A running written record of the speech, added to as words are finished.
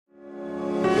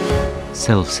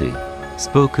SELSI,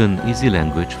 Spoken Easy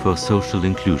Language for Social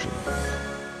Inclusion.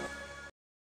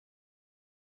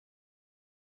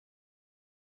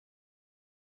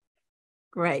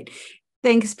 Great.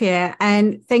 Thanks, Pierre.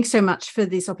 And thanks so much for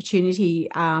this opportunity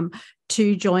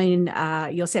to join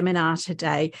your seminar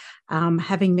today.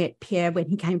 Having met Pierre when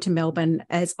he came to Melbourne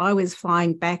as I was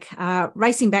flying back,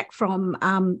 racing back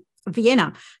from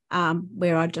Vienna,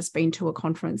 where I'd just been to a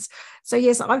conference. So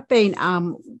yes, I've been,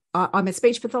 I'm a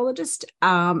speech pathologist,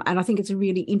 and I think it's a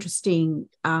really interesting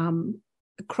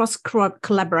cross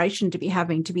collaboration to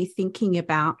be thinking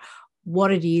about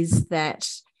what it is that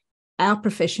our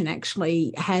profession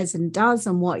actually has and does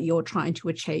and what you're trying to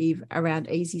achieve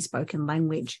around easy spoken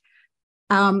language.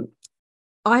 My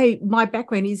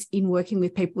background is in working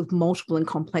with people with multiple and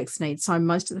complex needs. So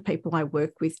most of the people I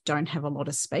work with don't have a lot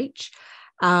of speech.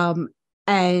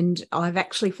 And I've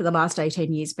actually, for the last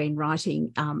 18 years, been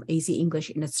writing Easy English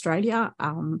in Australia,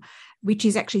 which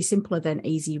is actually simpler than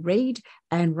Easy Read,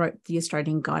 and wrote the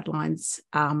Australian guidelines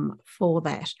for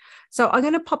that. So I'm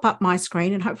going to pop up my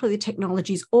screen and hopefully the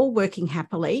technology is all working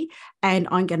happily and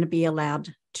I'm going to be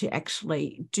allowed to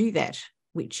actually do that,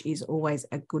 which is always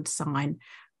a good sign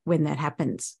when that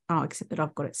happens. Oh, except that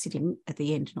I've got it sitting at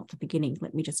the end, not the beginning.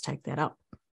 Let me just take that up.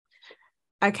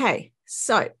 Okay,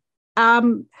 so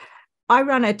I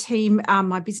run a team.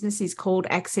 My business is called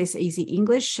Access Easy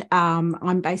English.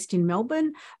 I'm based in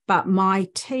Melbourne, but my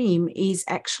team is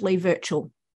actually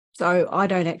virtual. So I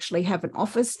don't actually have an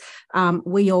office.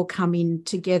 We all come in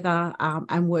together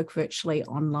and work virtually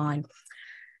online.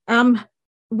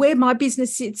 Where my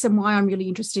business sits and why I'm really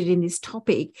interested in this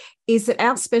topic is that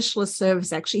our specialist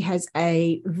service actually has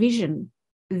a vision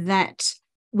that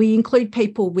we include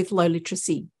people with low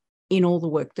literacy in all the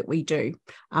work that we do,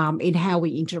 in how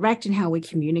we interact and how we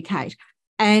communicate.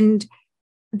 And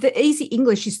the Easy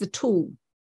English is the tool.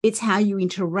 It's how you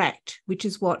interact, which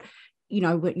is what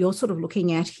you're sort of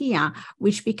looking at here,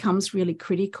 which becomes really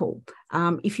critical.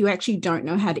 If you actually don't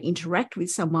know how to interact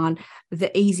with someone,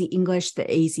 the Easy English,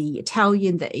 the Easy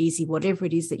Italian, the Easy whatever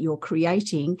it is that you're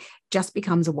creating just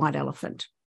becomes a white elephant.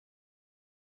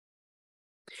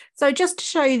 So just to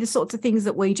show you the sorts of things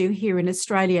that we do here in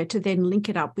Australia to then link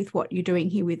it up with what you're doing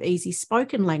here with easy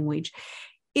spoken language,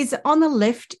 is on the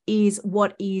left is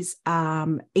what is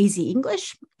Easy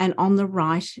English and on the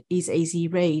right is Easy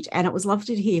Read. And it was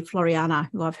lovely to hear Floriana,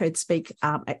 who I've heard speak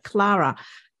at Clara,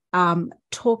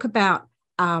 talk about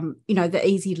the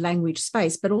easy language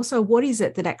space, but also what is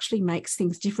it that actually makes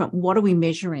things different? What are we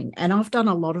measuring? And I've done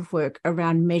a lot of work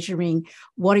around measuring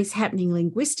what is happening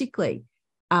linguistically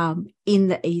in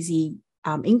the Easy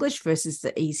English versus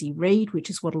the Easy Read, which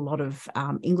is what a lot of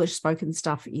English spoken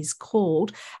stuff is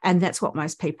called. And that's what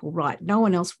most people write. No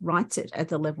one else writes it at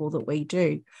the level that we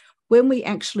do. When we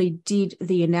actually did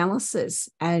the analysis,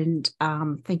 and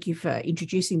thank you for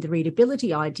introducing the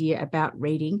readability idea about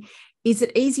reading, is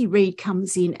that Easy Read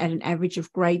comes in at an average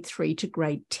of grade 3 to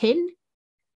grade 10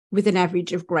 with an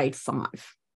average of grade 5.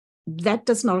 That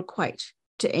does not equate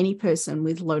to any person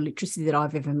with low literacy that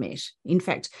I've ever met. In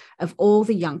fact, of all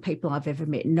the young people I've ever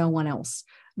met,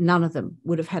 none of them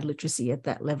would have had literacy at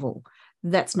that level.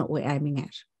 That's not what we're aiming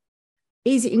at.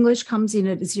 Easy English comes in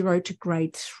at 0 to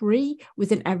grade 3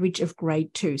 with an average of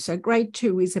grade 2. So grade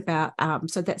 2 is about,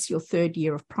 so that's your third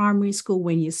year of primary school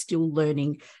when you're still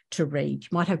learning to read. You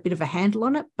might have a bit of a handle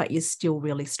on it, but you're still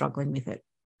really struggling with it.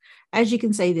 As you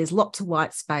can see, there's lots of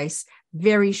white space,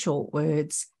 very short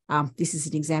words. This is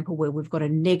an example where we've got a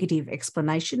negative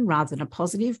explanation rather than a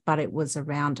positive, but it was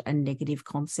around a negative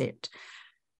concept.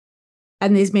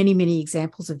 And there's many, many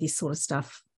examples of this sort of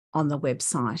stuff on the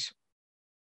website.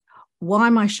 Why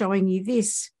am I showing you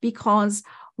this? Because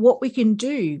what we can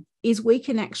do is we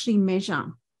can actually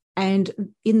measure, and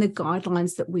in the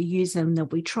guidelines that we use and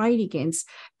that we trade against,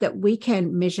 that we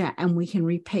can measure and we can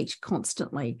repeat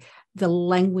constantly the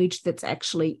language that's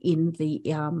actually in the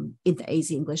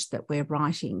Easy English that we're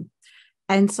writing.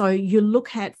 And so you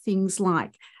look at things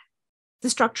like the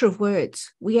structure of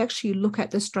words. We actually look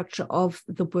at the structure of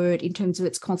the word in terms of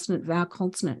its consonant, vowel,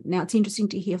 consonant. Now, it's interesting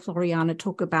to hear Floriana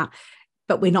talk about,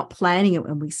 but we're not planning it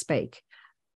when we speak.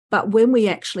 But when we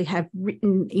actually have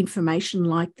written information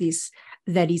like this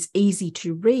that is easy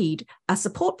to read, a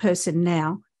support person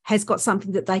now has got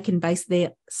something that they can base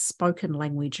their spoken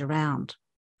language around.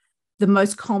 The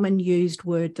most common used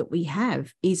word that we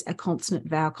have is a consonant,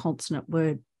 vowel, consonant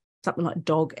word, something like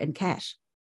dog and cat.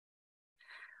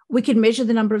 We can measure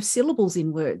the number of syllables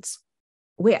in words.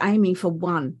 We're aiming for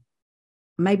 1,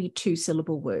 maybe 2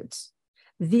 syllable words.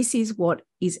 This is what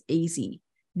is easy.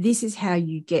 This is how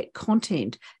you get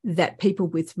content that people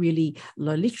with really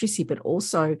low literacy, but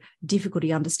also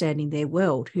difficulty understanding their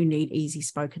world, who need easy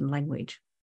spoken language.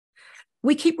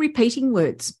 We keep repeating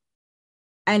words,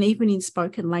 and even in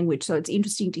spoken language. So it's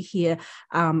interesting to hear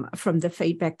from the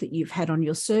feedback that you've had on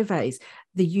your surveys,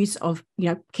 the use of,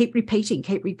 keep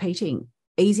repeating.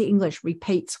 Easy English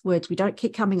repeats words. We don't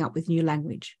keep coming up with new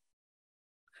language.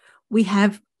 We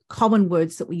have common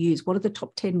words that we use. What are the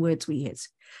top 10 words we use?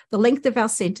 The length of our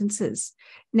sentences.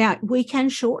 Now, we can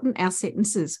shorten our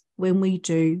sentences when we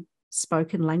do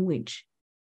spoken language.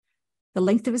 The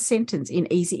length of a sentence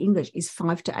in easy English is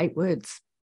 5 to 8 words.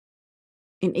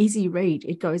 In easy read,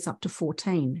 it goes up to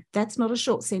 14. That's not a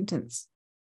short sentence.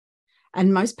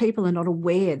 And most people are not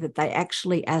aware that they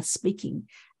actually are speaking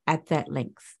at that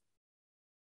length.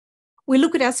 We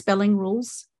look at our spelling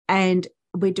rules, and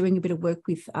we're doing a bit of work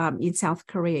with in South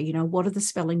Korea. What are the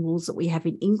spelling rules that we have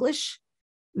in English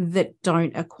that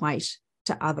don't equate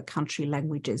to other country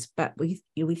languages? But we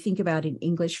think about in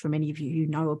English, for many of you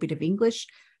who know a bit of English,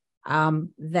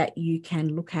 that you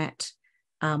can look at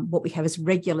what we have as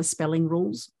regular spelling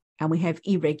rules, and we have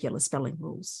irregular spelling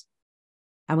rules.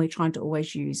 And we're trying to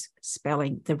always use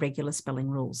the regular spelling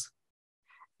rules.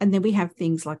 And then we have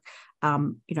things like,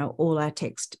 all our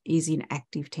text is in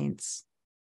active tense.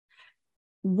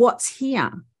 What's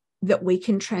here that we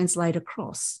can translate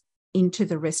across into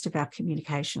the rest of our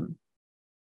communication?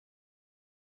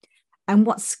 And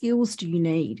what skills do you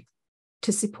need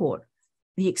to support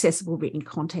the accessible written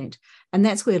content? And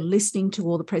that's where, listening to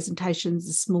all the presentations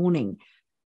this morning,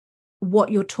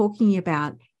 what you're talking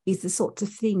about is the sorts of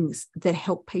things that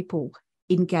help people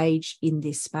engage in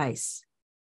this space.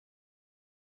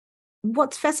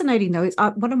 What's fascinating, though, is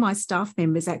one of my staff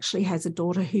members actually has a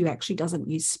daughter who actually doesn't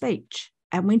use speech.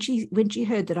 And when she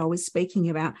heard that I was speaking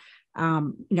about,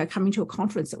 coming to a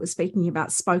conference that was speaking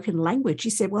about spoken language, she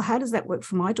said, well, how does that work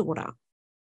for my daughter?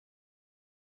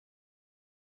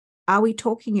 Are we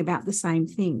talking about the same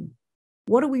thing?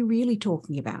 What are we really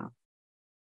talking about?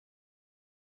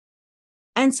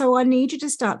 And so I need you to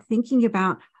start thinking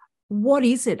about, what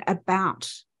is it about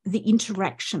the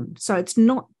interaction? So it's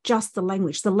not just the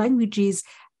language. The language is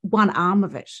one arm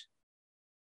of it.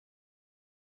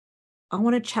 I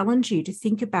want to challenge you to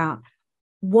think about,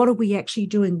 what are we actually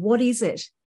doing? What is it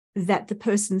that the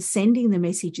person sending the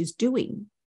message is doing?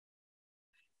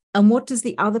 And what does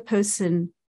the other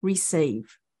person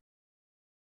receive?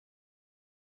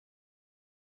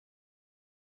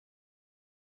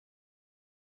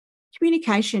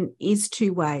 Communication is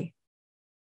two-way.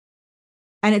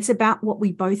 And it's about what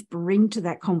we both bring to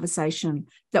that conversation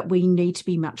that we need to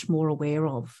be much more aware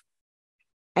of.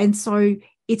 And so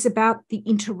it's about the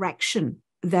interaction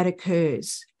that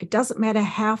occurs. It doesn't matter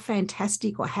how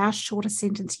fantastic or how short a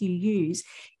sentence you use,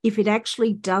 if it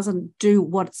actually doesn't do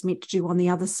what it's meant to do on the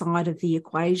other side of the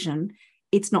equation,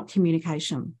 it's not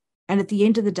communication. And at the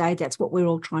end of the day, that's what we're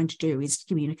all trying to do, is to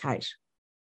communicate.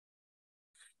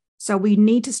 So we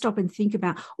need to stop and think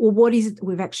about, well, what is it that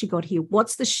we've actually got here?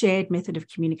 What's the shared method of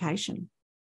communication?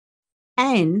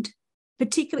 And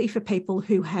particularly for people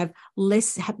who have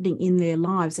less happening in their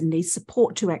lives and need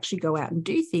support to actually go out and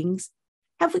do things,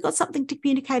 have we got something to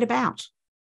communicate about?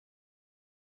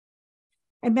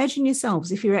 Imagine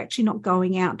yourselves, if you're actually not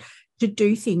going out to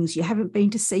do things, you haven't been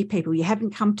to see people, you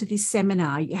haven't come to this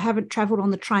seminar, you haven't travelled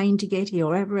on the train to get here, or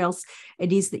wherever else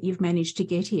it is that you've managed to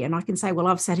get here. And I can say, well,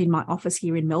 I've sat in my office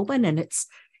here in Melbourne, and it's,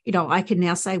 I can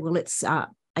now say, well, it's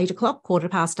 8 o'clock,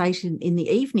 8:15 in the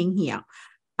evening here.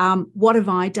 What have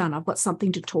I done? I've got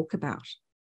something to talk about.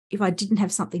 If I didn't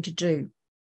have something to do,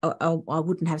 I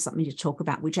wouldn't have something to talk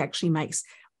about, which actually makes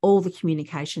all the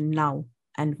communication null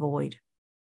and void.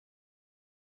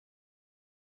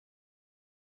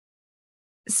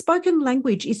 Spoken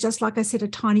language is, just like I said, a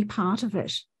tiny part of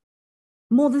it.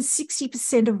 More than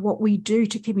 60% of what we do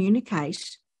to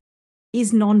communicate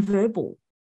is non-verbal.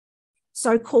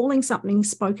 So calling something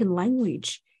spoken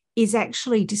language is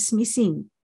actually dismissing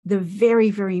the very,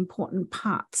 very important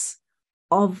parts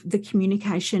of the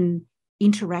communication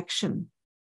interaction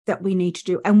that we need to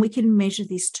do. And we can measure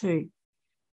this too.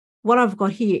 What I've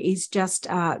got here is just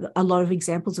a lot of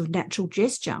examples of natural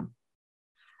gesture.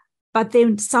 But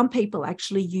then some people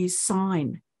actually use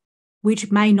sign, which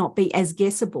may not be as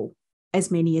guessable as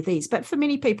many of these. But for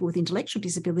many people with intellectual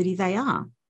disability, they are.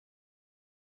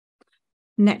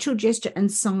 Natural gesture and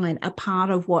sign are part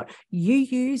of what you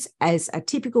use as a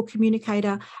typical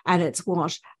communicator, and it's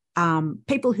what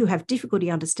people who have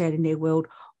difficulty understanding their world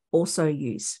also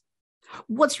use.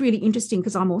 What's really interesting,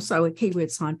 because I'm also a keyword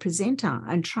sign presenter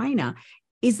and trainer,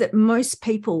 is that most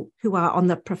people who are on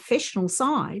the professional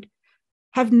side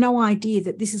have no idea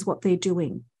that this is what they're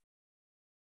doing.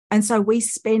 And so we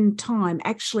spend time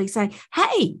actually saying,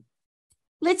 hey,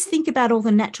 let's think about all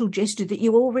the natural gesture that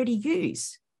you already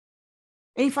use.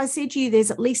 And if I said to you,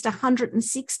 there's at least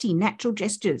 160 natural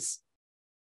gestures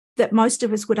that most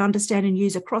of us would understand and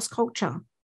use across culture,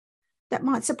 that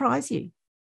might surprise you.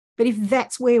 But if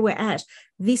that's where we're at,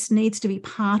 this needs to be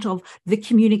part of the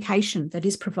communication that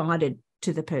is provided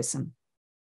to the person.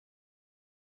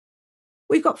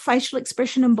 We've got facial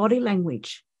expression and body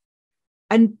language.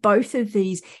 And both of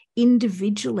these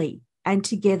individually and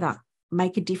together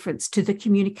make a difference to the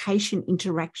communication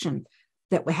interaction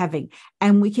that we're having.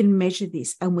 And we can measure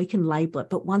this and we can label it.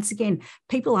 But once again,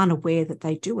 people aren't aware that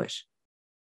they do it.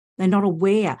 They're not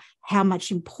aware how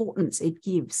much importance it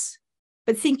gives.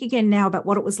 But think again now about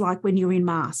what it was like when you're in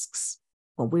masks.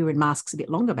 Well, we were in masks a bit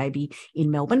longer, maybe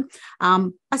in Melbourne. I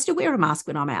still wear a mask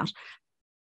when I'm out.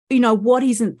 You know, what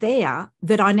isn't there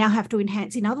that I now have to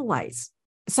enhance in other ways?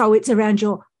 So it's around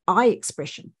your eye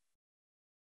expression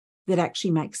that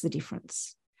actually makes the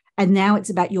difference. And now it's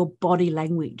about your body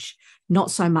language,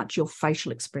 not so much your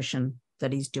facial expression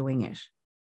that is doing it.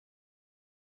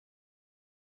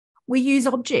 We use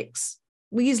objects.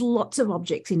 We use lots of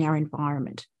objects in our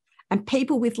environment. And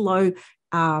people with low,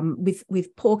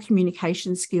 with poor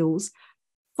communication skills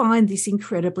find this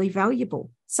incredibly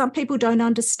valuable. Some people don't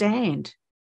understand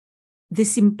the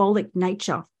symbolic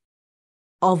nature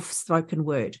of spoken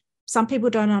word. Some people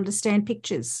don't understand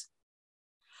pictures.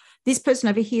 This person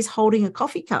over here is holding a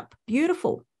coffee cup.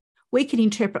 Beautiful. We can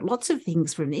interpret lots of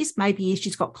things from this. Maybe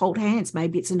she's got cold hands.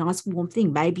 Maybe it's a nice warm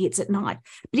thing. Maybe it's at night.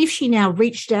 But if she now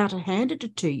reached out and handed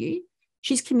it to you,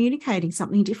 she's communicating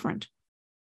something different.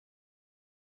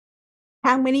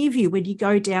 How many of you, when you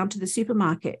go down to the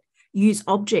supermarket, use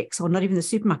objects, or not even the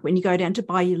supermarket, when you go down to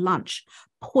buy your lunch,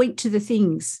 point to the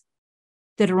things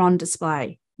that are on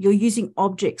display? You're using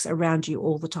objects around you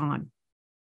all the time.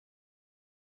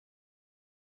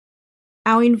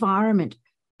 Our environment,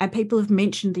 and people have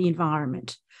mentioned the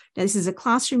environment. Now, this is a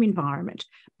classroom environment,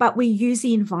 but we use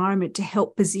the environment to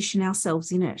help position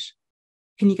ourselves in it.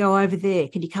 Can you go over there?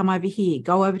 Can you come over here?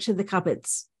 Go over to the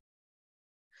cupboards.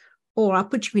 Or I'll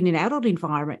put you in an adult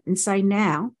environment and say,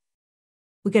 now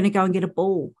we're going to go and get a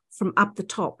ball from up the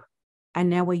top. And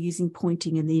now we're using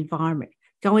pointing in the environment.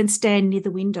 Go and stand near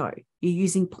the window. You're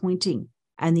using pointing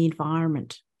and the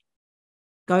environment.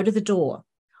 Go to the door.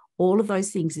 All of those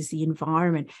things is the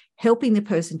environment, helping the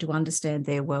person to understand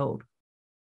their world.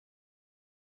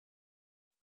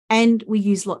 And we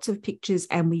use lots of pictures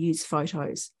and we use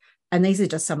photos. And these are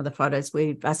just some of the photos,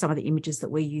 some of the images that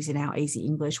we use in our Easy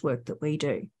English work that we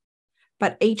do.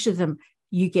 But each of them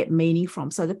you get meaning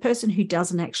from. So the person who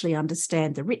doesn't actually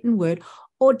understand the written word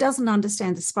or doesn't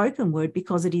understand the spoken word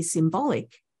because it is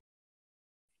symbolic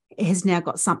has now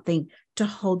got something to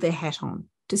hold their hat on,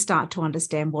 to start to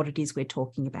understand what it is we're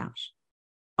talking about.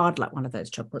 I'd like one of those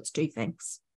chocolates too,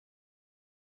 thanks.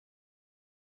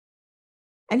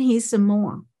 And here's some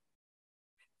more.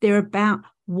 They're about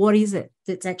what is it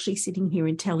that's actually sitting here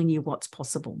and telling you what's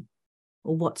possible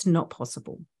or what's not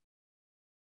possible.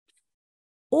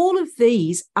 All of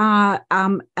these are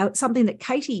something that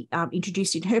Cathy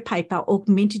introduced in her paper,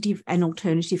 augmentative and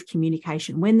alternative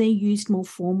communication, when they're used more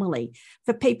formally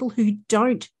for people who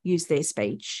don't use their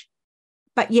speech,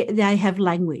 but yet they have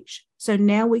language. So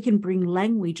now we can bring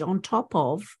language on top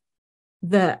of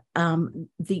the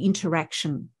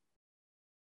interaction.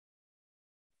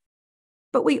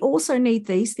 But we also need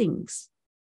these things.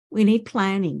 We need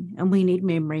planning and we need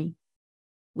memory.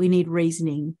 We need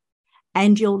reasoning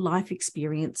and your life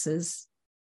experiences.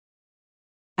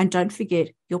 And don't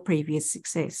forget your previous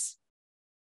success.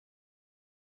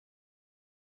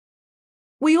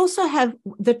 We also have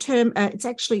the term, it's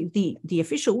actually the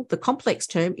official, the complex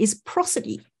term is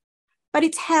prosody, but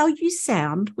it's how you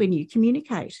sound when you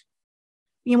communicate.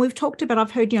 You know, we've talked about,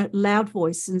 I've heard, loud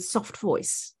voice and soft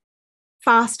voice,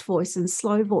 fast voice and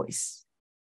slow voice.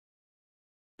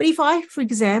 But if I, for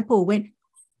example, went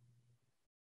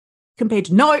compared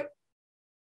to no,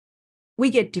 we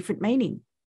get different meaning.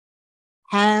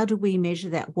 How do we measure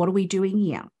that? What are we doing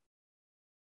here?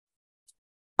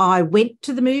 I went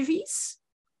to the movies.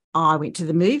 I went to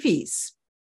the movies.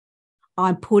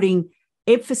 I'm putting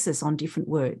emphasis on different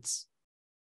words.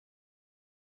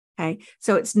 Okay,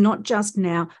 so it's not just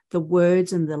now the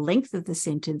words and the length of the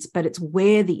sentence, but it's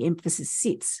where the emphasis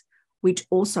sits, which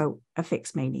also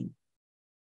affects meaning.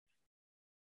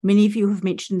 Many of you have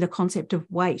mentioned the concept of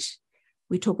wait.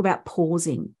 We talk about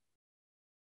pausing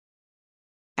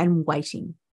and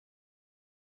waiting.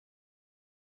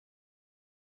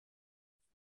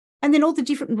 And then all the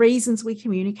different reasons we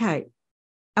communicate.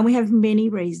 And we have many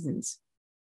reasons.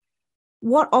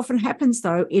 What often happens,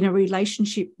 though, in a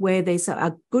relationship where there's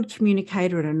a good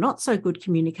communicator and a not so good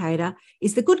communicator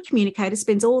is the good communicator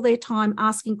spends all their time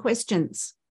asking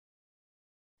questions.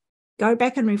 Go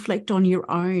back and reflect on your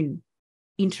own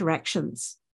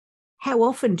interactions. How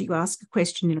often do you ask a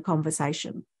question in a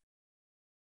conversation?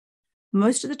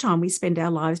 Most of the time we spend our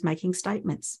lives making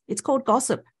statements. It's called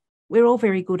gossip. We're all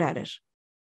very good at it.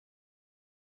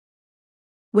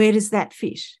 Where does that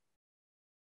fit?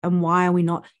 And why are we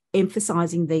not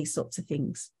emphasizing these sorts of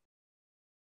things?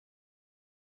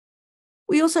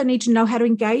 We also need to know how to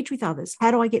engage with others. How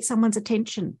do I get someone's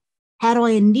attention? How do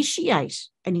I initiate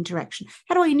an interaction?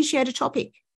 How do I initiate a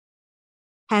topic?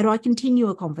 How do I continue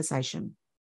a conversation?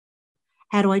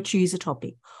 How do I choose a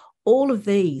topic? All of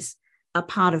these are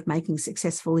part of making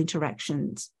successful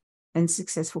interactions and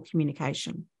successful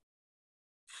communication.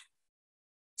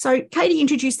 So Katie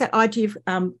introduced that idea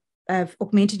of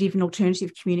augmentative and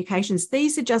alternative communications.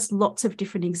 These are just lots of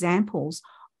different examples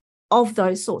of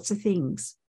those sorts of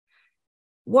things.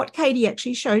 What Katie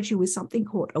actually showed you was something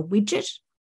called a widget,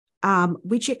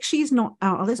 which actually is not,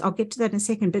 I'll get to that in a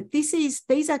second, but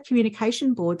these are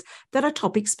communication boards that are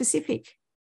topic specific.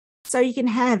 So you can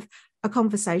have a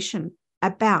conversation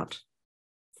about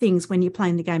things when you're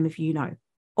playing the game of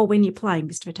or when you're playing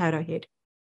Mr. Potato Head.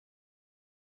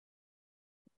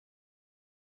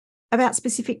 About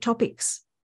specific topics.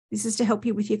 This is to help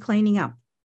you with your cleaning up,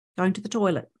 going to the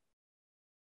toilet,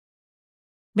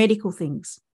 medical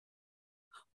things.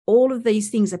 All of these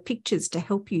things are pictures to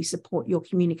help you support your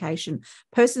communication.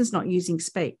 Person's not using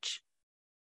speech,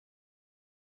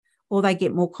 or they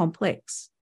get more complex,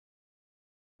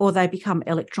 or they become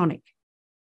electronic.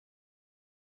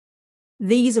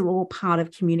 These are all part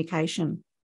of communication.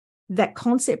 That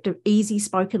concept of easy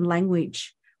spoken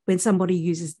language, when somebody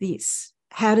uses this,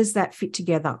 how does that fit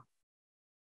together?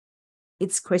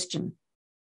 It's question.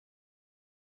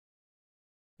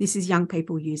 This is young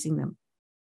people using them.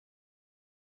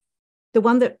 The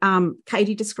one that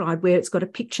Katie described, where it's got a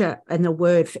picture and the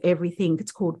word for everything,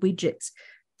 it's called widgets.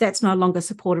 That's no longer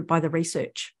supported by the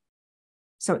research.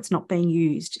 So it's not being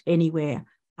used anywhere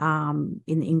in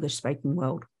the English-speaking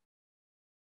world.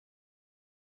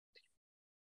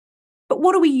 But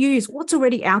what do we use? What's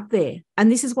already out there? And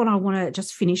this is what I want to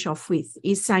just finish off with,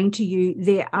 is saying to you,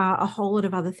 there are a whole lot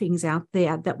of other things out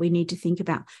there that we need to think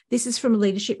about. This is from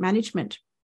leadership management.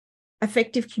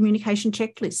 Effective communication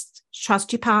checklists.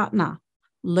 Trust your partner.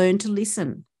 Learn to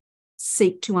listen.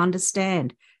 Seek to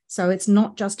understand. So it's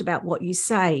not just about what you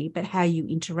say, but how you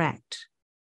interact.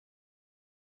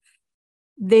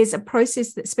 There's a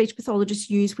process that speech pathologists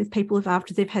use with people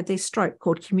after they've had their stroke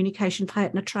called communication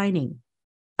partner training.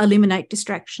 Eliminate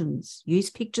distractions. Use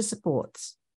picture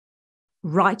supports.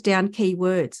 Write down key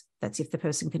words. That's if the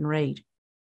person can read.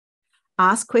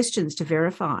 Ask questions to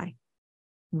verify.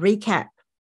 Recap.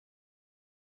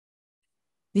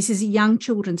 This is a young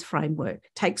children's framework.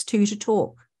 Takes two to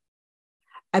talk.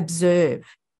 Observe,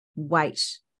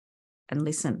 wait, and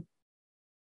listen.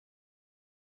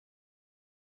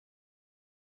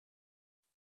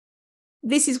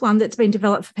 This is one that's been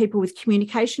developed for people with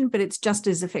communication, but it's just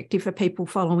as effective for people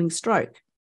following stroke.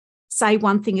 Say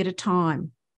one thing at a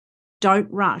time.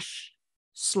 Don't rush.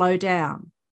 Slow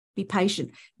down. Be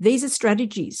patient. These are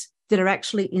strategies that are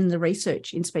actually in the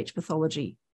research in speech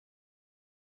pathology.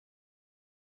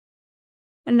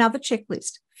 Another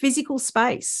checklist, physical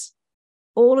space.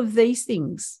 All of these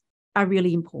things are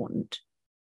really important.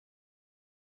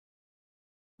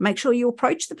 Make sure you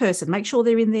approach the person. Make sure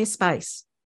they're in their space.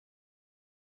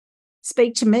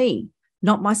 Speak to me,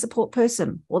 not my support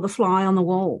person or the fly on the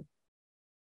wall.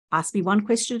 Ask me one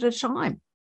question at a time,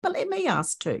 but let me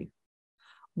ask two.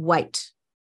 Wait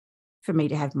for me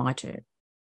to have my turn.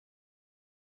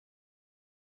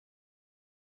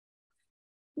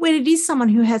 When it is someone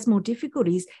who has more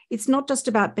difficulties, it's not just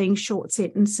about being short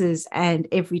sentences and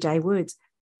everyday words.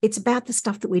 It's about the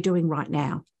stuff that we're doing right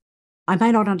now. I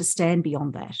may not understand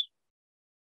beyond that.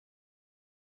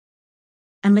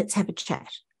 And let's have a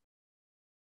chat.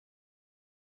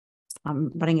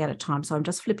 I'm running out of time, so I'm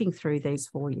just flipping through these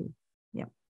for you. Yeah.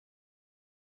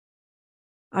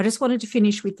 I just wanted to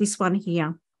finish with this one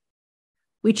here,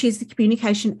 which is the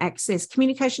communication access.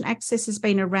 Communication access has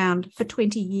been around for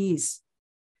 20 years.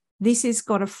 This has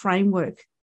got a framework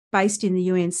based in the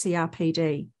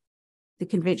UNCRPD, the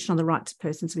Convention on the Rights of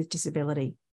Persons with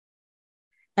Disability.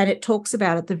 And it talks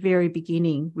about at the very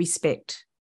beginning, respect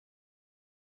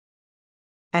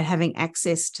and having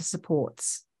access to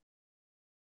supports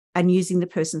and using the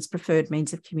person's preferred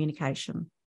means of communication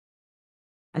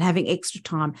and having extra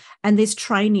time. And there's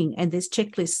training and there's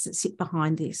checklists that sit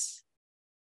behind this.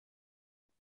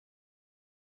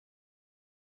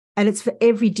 And it's for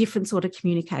every different sort of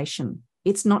communication.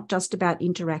 It's not just about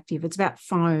interactive. It's about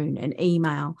phone and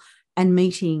email and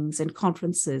meetings and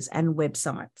conferences and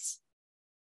websites.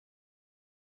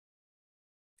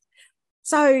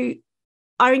 So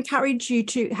I encourage you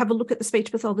to have a look at the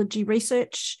speech pathology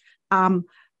research.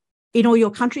 In all your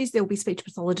countries, there will be speech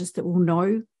pathologists that will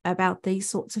know about these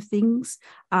sorts of things.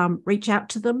 Reach out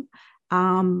to them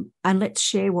and let's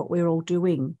share what we're all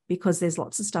doing, because there's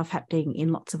lots of stuff happening in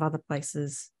lots of other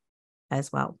places as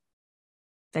well.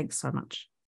 Thanks so much.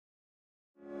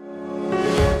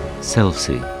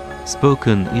 SELSI,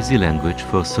 Spoken Easy Language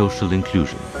for Social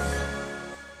Inclusion.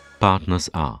 Partners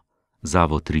are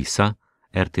Zavod RISA,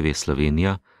 RTV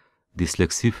Slovenija,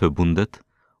 Dyslexieverbundet,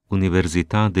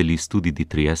 Università degli Studi di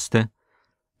Trieste,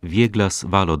 Vieglas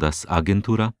Valodas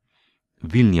Agentura,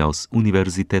 Vilnius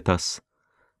Universitetas,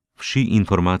 Vsi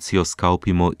informacijos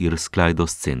kaupimo ir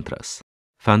sklaidos centras.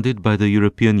 Funded by the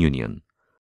European Union.